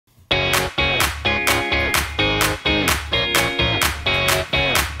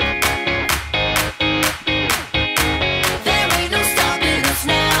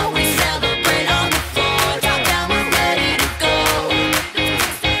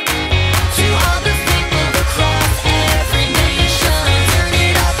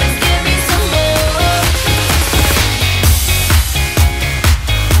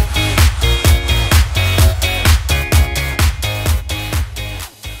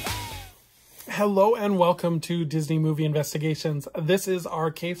Hello and welcome to Disney Movie Investigations. This is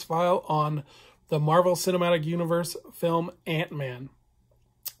our case file on the Marvel Cinematic Universe film Ant-Man.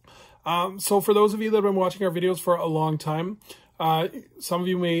 So for those of you that have been watching our videos for a long time, some of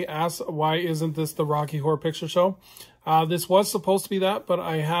you may ask, why isn't this the Rocky Horror Picture Show? This was supposed to be that, but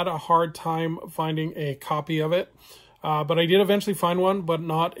I had a hard time finding a copy of it. But I did eventually find one, but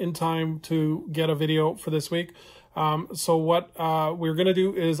not in time to get a video for this week. So what we're going to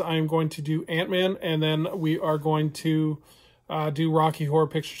do is I'm going to do Ant-Man, and then we are going to do Rocky Horror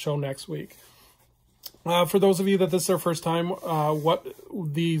Picture Show next week. For those of you that this is their first time, what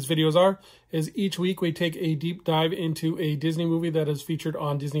these videos are is each week we take a deep dive into a Disney movie that is featured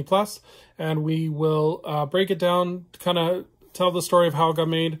on Disney Plus, and we will break it down, kind of tell the story of how it got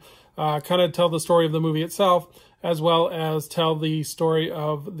made, kind of tell the story of the movie itself, as well as tell the story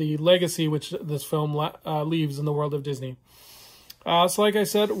of the legacy which this film leaves in the world of Disney. So like I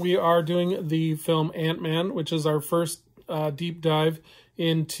said, we are doing the film Ant-Man, which is our first deep dive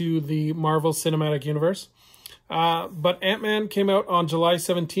into the Marvel Cinematic Universe. But Ant-Man came out on July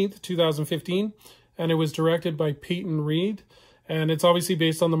 17th, 2015, and it was directed by Peyton Reed. And it's obviously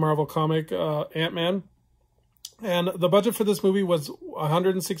based on the Marvel comic Ant-Man. And the budget for this movie was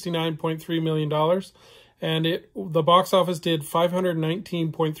 $169.3 million. And the box office did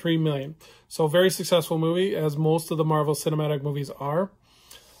 $519.3 million. So very successful movie, as most of the Marvel Cinematic movies are.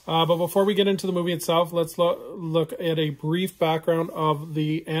 But before we get into the movie itself, let's look at a brief background of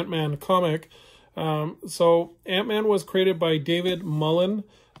the Ant-Man comic. So Ant-Man was created by David Michelin,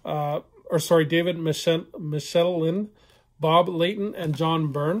 Bob Layton, and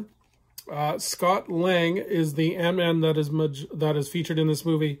John Byrne. Scott Lang is the Ant-Man that is featured in this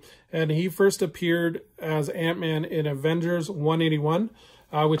movie, and he first appeared as Ant-Man in Avengers 181,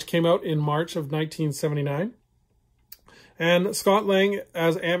 which came out in March of 1979. And Scott Lang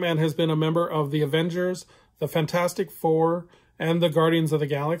as Ant-Man has been a member of the Avengers, the Fantastic Four, and the Guardians of the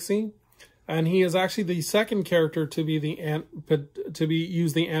Galaxy. And he is actually the second character to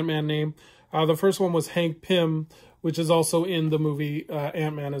use the Ant-Man name. The first one was Hank Pym, which is also in the movie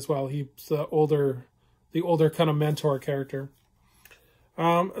Ant-Man as well. He's the older kind of mentor character.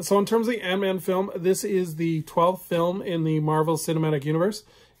 So in terms of the Ant-Man film, this is the 12th film in the Marvel Cinematic Universe.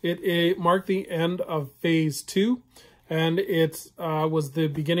 It marked the end of Phase 2, and it was the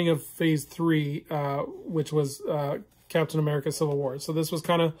beginning of Phase 3, which was Captain America Civil War. So this was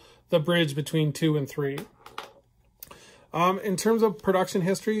kind of the bridge between 2 and 3. In terms of production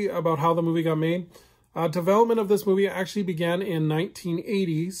history about how the movie got made, development of this movie actually began in the late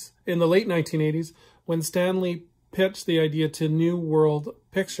 1980s, when Stan Lee pitched the idea to New World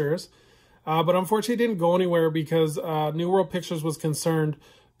Pictures. But unfortunately it didn't go anywhere because New World Pictures was concerned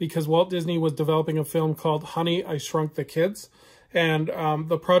because Walt Disney was developing a film called Honey, I Shrunk the Kids. And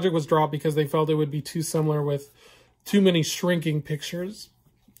the project was dropped because they felt it would be too similar with too many shrinking pictures.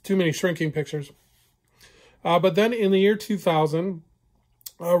 But then in the year 2000,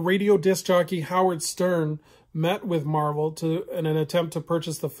 radio disc jockey Howard Stern met with Marvel in an attempt to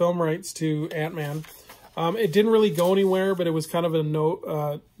purchase the film rights to Ant-Man. It didn't really go anywhere, but it was kind of a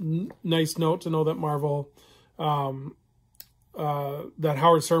nice note to know that Marvel, that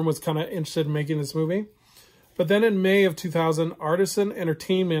Howard Stern was kind of interested in making this movie. But then in May of 2000, Artisan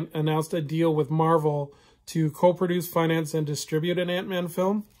Entertainment announced a deal with Marvel to co-produce, finance, and distribute an Ant-Man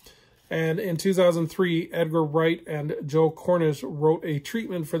film. And in 2003, Edgar Wright and Joe Cornish wrote a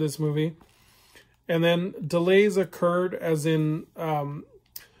treatment for this movie. And then delays occurred, as in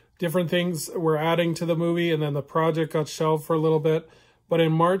different things were adding to the movie, and then the project got shelved for a little bit. But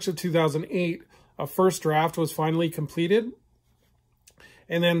in March of 2008, a first draft was finally completed.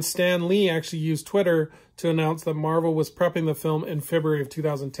 And then Stan Lee actually used Twitter to announce that Marvel was prepping the film in February of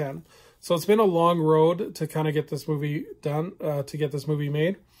 2010. So it's been a long road to kind of get this movie done, to get this movie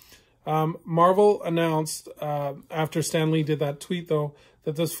made. Marvel announced after Stan Lee did that tweet, though,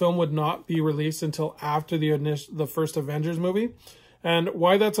 that this film would not be released until after the first Avengers movie. And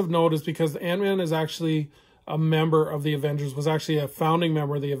why that's of note is because Ant-Man is actually a member of the Avengers, was actually a founding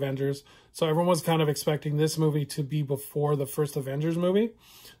member of the Avengers. So everyone was kind of expecting this movie to be before the first Avengers movie.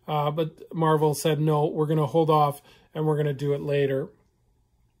 But Marvel said, no, we're going to hold off and we're going to do it later.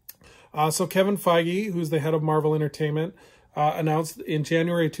 So Kevin Feige, who's the head of Marvel Entertainment, announced in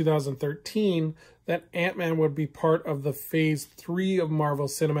January 2013 that Ant-Man would be part of the Phase 3 of Marvel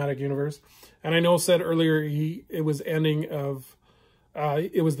Cinematic Universe. And I know said earlier it was the ending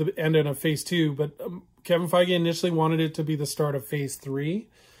of Phase 2, but Kevin Feige initially wanted it to be the start of Phase 3.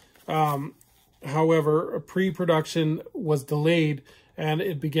 However, pre-production was delayed, and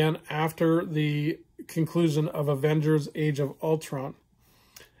it began after the conclusion of Avengers Age of Ultron.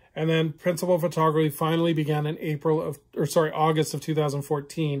 And then principal photography finally began in August of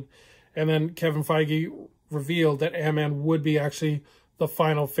 2014. And then Kevin Feige revealed that Ant-Man would be actually the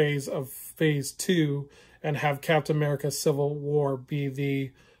final phase of Phase 2 and have Captain America Civil War be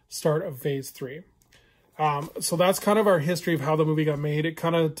the start of Phase 3. So that's kind of our history of how the movie got made. It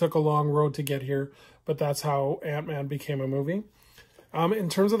kind of took a long road to get here, but that's how Ant-Man became a movie. In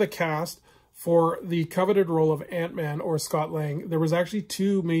terms of the cast, for the coveted role of Ant-Man or Scott Lang, there was actually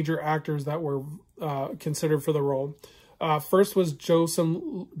two major actors that were considered for the role. First was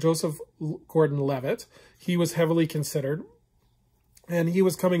Joseph Gordon-Levitt. He was heavily considered, and he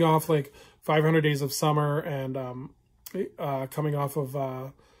was coming off like 500 Days of Summer and coming off of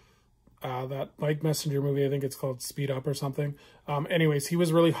that Mike Messenger movie. I think it's called Speed Up or something. Anyways, he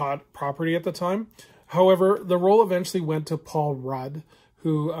was really hot property at the time. However, the role eventually went to Paul Rudd,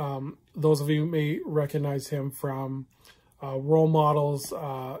 who those of you may recognize him from Role Models.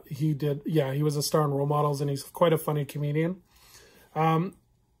 He was a star in Role Models, and he's quite a funny comedian.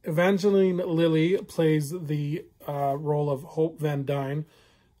 Evangeline Lilly plays the role of Hope Van Dyne,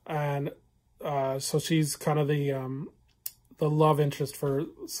 and so she's kind of the love interest for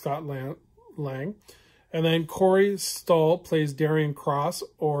Scott Lang. And then Corey Stoll plays Darian Cross,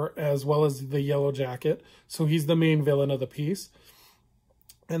 as well as the Yellow Jacket. So he's the main villain of the piece.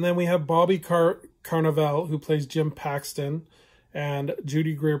 And then we have Bobby Carnevale, who plays Jim Paxton, and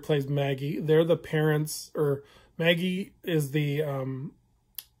Judy Greer plays Maggie. They're the parents, or Maggie is the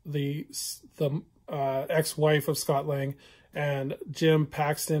ex-wife of Scott Lang, and Jim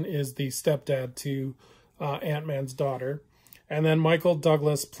Paxton is the stepdad to Ant-Man's daughter. And then Michael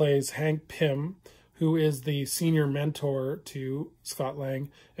Douglas plays Hank Pym, who is the senior mentor to Scott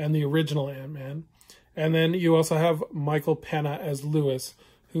Lang and the original Ant-Man. And then you also have Michael Pena as Lewis,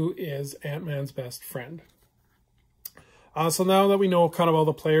 who is Ant-Man's best friend. So now that we know kind of all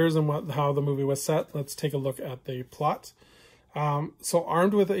the players and how the movie was set, let's take a look at the plot. So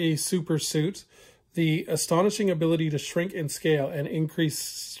armed with a super suit, the astonishing ability to shrink in scale and increase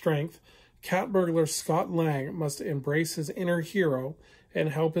strength, cat burglar Scott Lang must embrace his inner hero and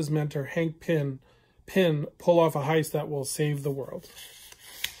help his mentor Hank Pym pull off a heist that will save the world.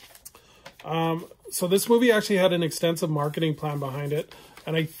 So this movie actually had an extensive marketing plan behind it.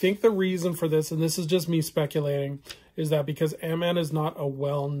 And I think the reason for this, and this is just me speculating, is that because Ant-Man is not a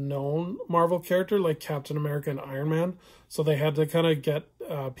well-known Marvel character like Captain America and Iron Man, so they had to kind of get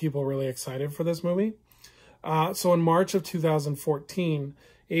people really excited for this movie. So in March of 2014,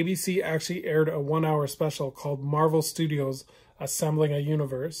 ABC actually aired a 1-hour special called Marvel Studios Assembling a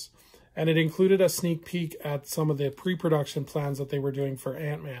Universe, and it included a sneak peek at some of the pre-production plans that they were doing for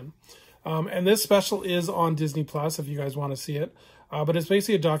Ant-Man. And this special is on Disney Plus if you guys want to see it. But it's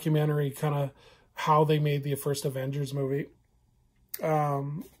basically a documentary, kind of how they made the first Avengers movie.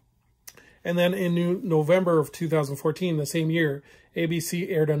 And then in November of 2014, the same year, ABC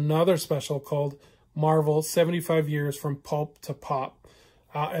aired another special called Marvel 75 Years from Pulp to Pop.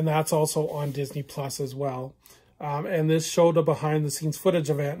 And that's also on Disney Plus as well. And this showed the behind-the-scenes footage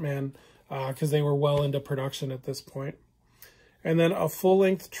of Ant-Man because they were well into production at this point. And then a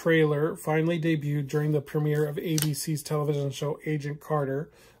full-length trailer finally debuted during the premiere of ABC's television show Agent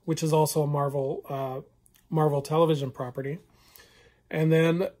Carter, which is also a Marvel television property. And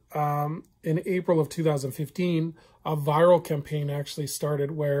then in April of 2015, a viral campaign actually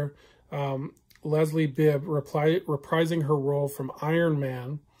started where Leslie Bibb, reprising her role from Iron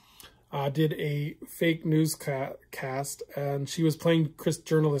Man, did a fake newscast, and she was playing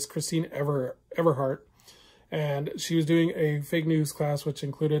journalist Christine Everhart. And she was doing a fake news class, which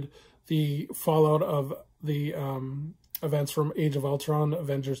included the fallout of the events from Age of Ultron,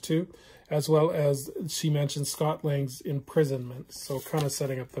 Avengers 2, as well as she mentioned Scott Lang's imprisonment. So kind of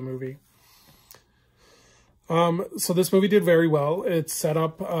setting up the movie. So this movie did very well. It set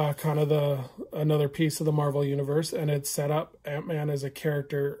up kind of another piece of the Marvel Universe, and it set up Ant-Man as a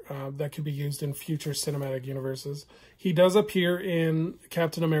character that could be used in future cinematic universes. He does appear in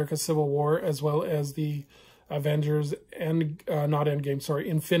Captain America Civil War, as well as the Avengers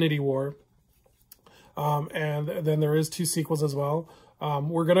Infinity War. And then there is 2 sequels as well.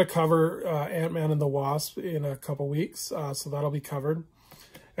 We're going to cover Ant-Man and the Wasp in a couple weeks, so that'll be covered.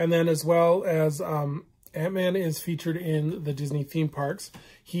 And then as well as Ant-Man is featured in the Disney theme parks.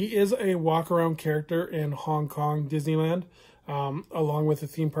 He is a walk-around character in Hong Kong Disneyland, along with the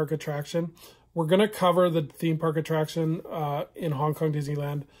theme park attraction. We're going to cover the theme park attraction in Hong Kong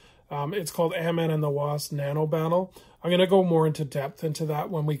Disneyland. It's called Ant-Man and the Wasp Nano Battle. I'm going to go more into depth into that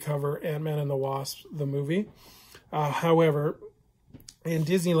when we cover Ant-Man and the Wasp, the movie. However, in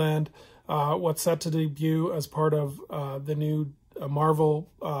Disneyland, what's set to debut as part of the new Marvel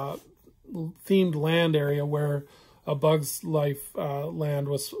themed land area where a Bug's Life land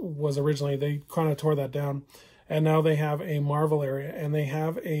was originally. They kind of tore that down, and now they have a Marvel area, and they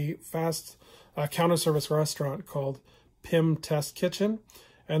have a fast counter service restaurant called Pym Test Kitchen,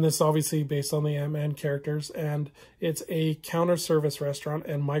 and this is obviously based on the Ant-Man characters, and it's a counter service restaurant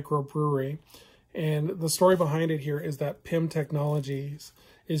and microbrewery. And the story behind it here is that Pym Technologies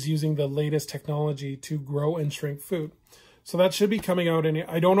is using the latest technology to grow and shrink food. So that should be coming out in,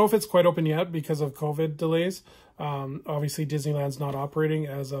 I don't know if it's quite open yet because of COVID delays. Obviously Disneyland's not operating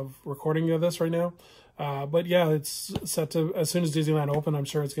as of recording of this right now. But yeah, it's set to, as soon as Disneyland open, I'm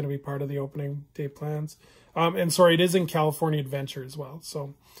sure it's going to be part of the opening day plans. And sorry, it is in California Adventure as well.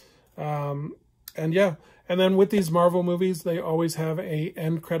 So, and yeah, and then with these Marvel movies, they always have a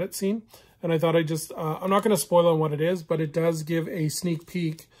end credit scene. And I thought I just, I'm not going to spoil on what it is, but it does give a sneak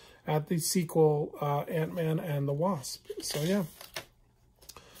peek at the sequel, Ant-Man and the Wasp. So yeah.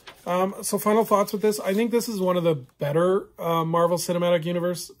 So final thoughts with this. I think this is one of the better Marvel Cinematic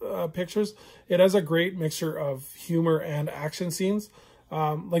Universe pictures. It has a great mixture of humor and action scenes.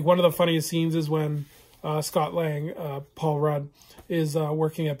 Like one of the funniest scenes is when Scott Lang, Paul Rudd, is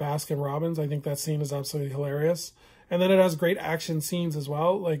working at Baskin Robbins. I think that scene is absolutely hilarious. And then it has great action scenes as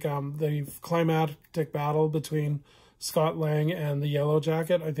well, like the climactic battle between Scott Lang and the Yellow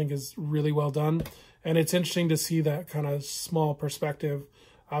Jacket, I think is really well done. And it's interesting to see that kind of small perspective.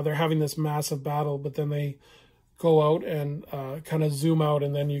 They're having this massive battle, but then they go out and kind of zoom out,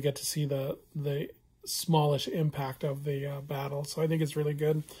 and then you get to see the smallish impact of the battle. So I think it's really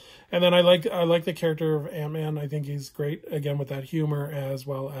good. And then I like the character of Ant-Man. I think he's great, again, with that humor, as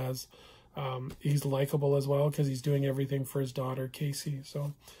well as he's likable as well because he's doing everything for his daughter, Casey.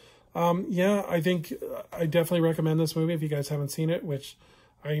 So yeah, I think I definitely recommend this movie if you guys haven't seen it, which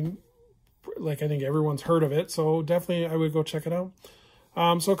I think everyone's heard of it. So definitely I would go check it out.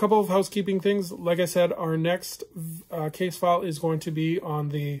 So a couple of housekeeping things. Like I said, our next case file is going to be on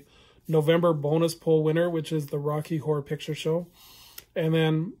the November bonus poll winner, which is the Rocky Horror Picture Show. And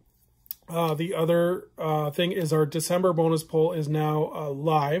then the other thing is our December bonus poll is now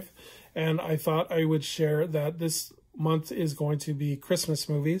live. And I thought I would share that this month is going to be Christmas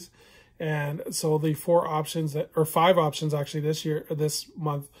movies. And so the 4 options that, or 5 options actually this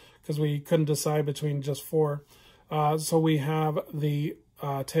month, because we couldn't decide between just 4. So we have the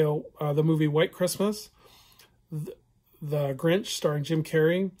movie White Christmas, the Grinch starring Jim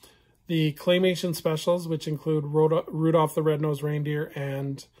Carrey, the claymation specials, which include Rudolph the Red-Nosed Reindeer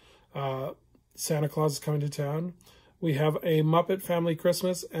and Santa Claus is Coming to Town. We have a Muppet Family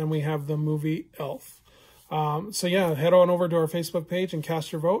Christmas, and we have the movie Elf. So yeah, head on over to our Facebook page and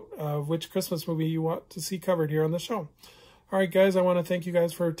cast your vote of which Christmas movie you want to see covered here on the show. All right, guys, I want to thank you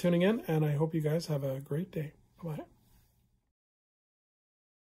guys for tuning in, and I hope you guys have a great day. Bye-bye.